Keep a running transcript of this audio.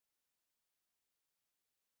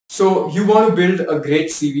So you want to build a great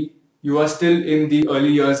CV. You are still in the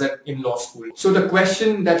early years in law school. So the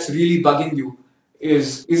question that's really bugging you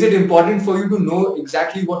is it important for you to know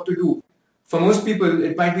exactly what to do? For most people,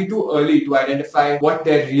 it might be too early to identify what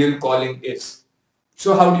their real calling is.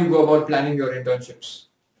 So how do you go about planning your internships?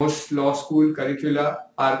 Most law school curricula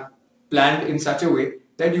are planned in such a way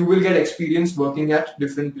that you will get experience working at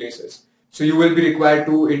different places. So you will be required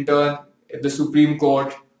to intern at the Supreme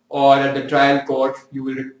Court or at the trial court. You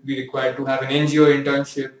will be required to have an NGO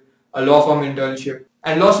internship, a law firm internship.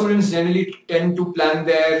 And law students generally tend to plan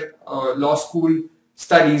their law school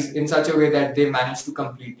studies in such a way that they manage to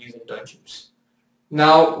complete these internships.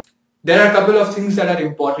 Now, there are a couple of things that are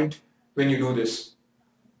important when you do this.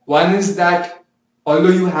 One is that although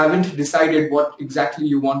you haven't decided what exactly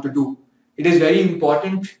you want to do, it is very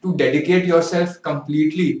important to dedicate yourself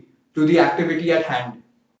completely to the activity at hand.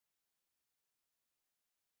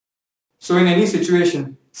 So in any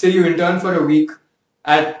situation, say you intern for a week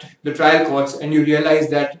at the trial courts and you realize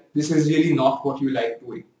that this is really not what you like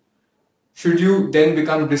doing. Should you then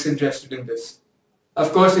become disinterested in this?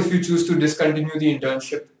 Of course, if you choose to discontinue the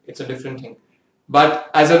internship, it's a different thing. But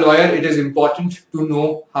as a lawyer, it is important to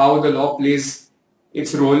know how the law plays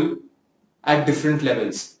its role at different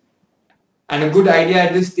levels. And a good idea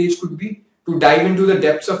at this stage could be to dive into the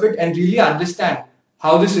depths of it and really understand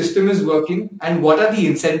how the system is working and what are the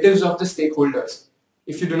incentives of the stakeholders.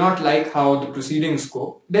 If you do not like how the proceedings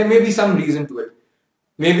go, there may be some reason to it.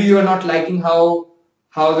 Maybe you are not liking how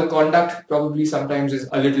the conduct probably sometimes is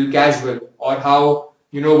a little casual, or how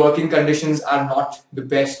working conditions are not the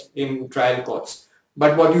best in trial courts.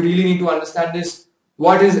 But what you really need to understand is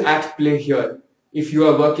what is at play here. If you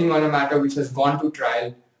are working on a matter which has gone to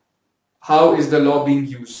trial, how is the law being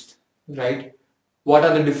used, right? What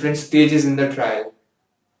are the different stages in the trial?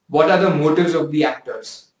 What are the motives of the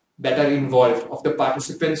actors that are involved, of the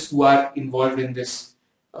participants who are involved in this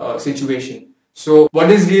situation? So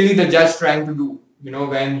what is really the judge trying to do,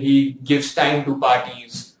 when he gives time to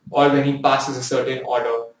parties or when he passes a certain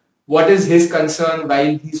order? What is his concern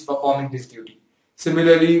while he's performing his duty?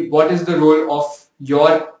 Similarly, what is the role of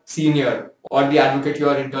your senior or the advocate you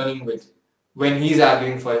are interning with when he's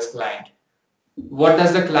arguing for his client? What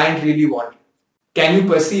does the client really want? Can you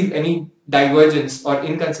perceive any divergence or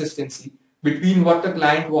inconsistency between what the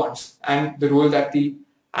client wants and the role that the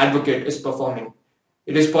advocate is performing?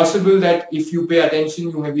 It is possible that if you pay attention,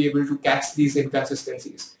 you may be able to catch these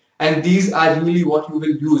inconsistencies. And these are really what you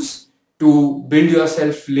will use to build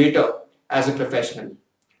yourself later as a professional.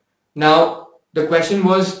 Now, the question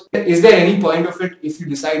was, is there any point of it if you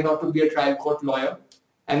decide not to be a trial court lawyer?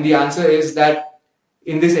 And the answer is that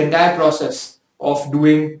in this entire process of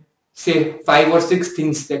doing, say, 5 or 6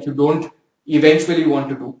 things that you don't eventually want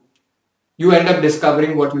to do, you end up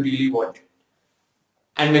discovering what you really want.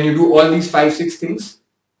 And when you do all these 5, 6 things,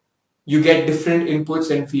 you get different inputs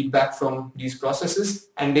and feedback from these processes,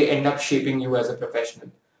 and they end up shaping you as a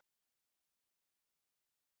professional.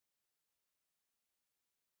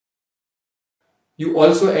 You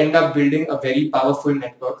also end up building a very powerful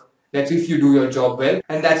network. That's if you do your job well,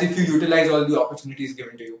 and that's if you utilize all the opportunities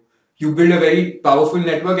given to you. You build a very powerful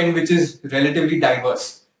network, and which is relatively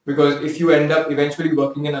diverse, because if you end up eventually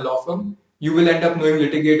working in a law firm, you will end up knowing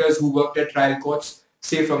litigators who worked at trial courts,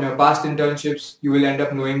 say from your past internships. You will end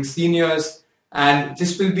up knowing seniors, and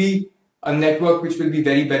this will be a network which will be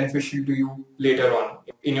very beneficial to you later on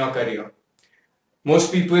in your career.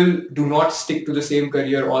 Most people do not stick to the same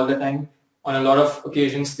career all the time. On a lot of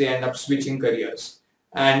occasions, they end up switching careers,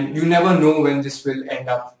 and you never know when this will end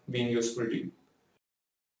up being useful to you.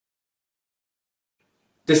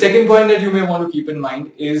 The second point that you may want to keep in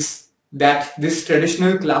mind is that this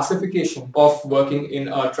traditional classification of working in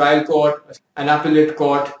a trial court, an appellate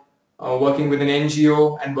court, working with an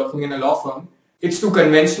NGO and working in a law firm, it's too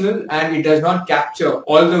conventional and it does not capture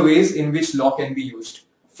all the ways in which law can be used.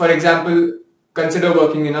 For example, consider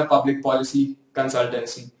working in a public policy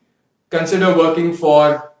consultancy. Consider working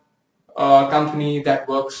for a company that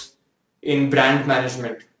works in brand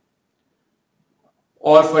management.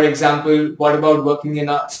 Or for example, what about working in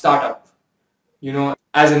a startup?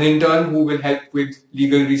 As an intern who will help with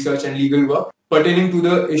legal research and legal work pertaining to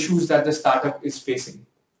the issues that the startup is facing.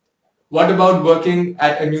 What about working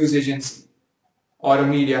at a news agency or a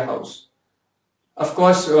media house? Of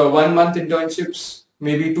course, 1 month internships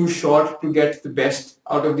may be too short to get the best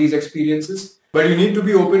out of these experiences, but you need to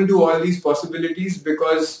be open to all these possibilities,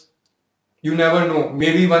 because you never know.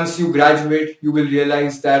 Maybe once you graduate, you will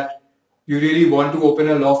realize that you really want to open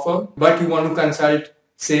a law firm, but you want to consult,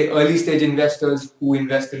 say, early stage investors who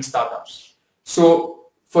invest in startups. So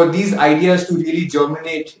for these ideas to really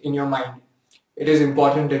germinate in your mind, it is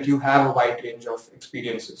important that you have a wide range of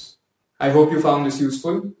experiences. I hope you found this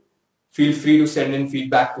useful. Feel free to send in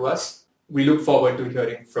feedback to us. We look forward to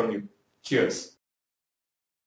hearing from you. Cheers.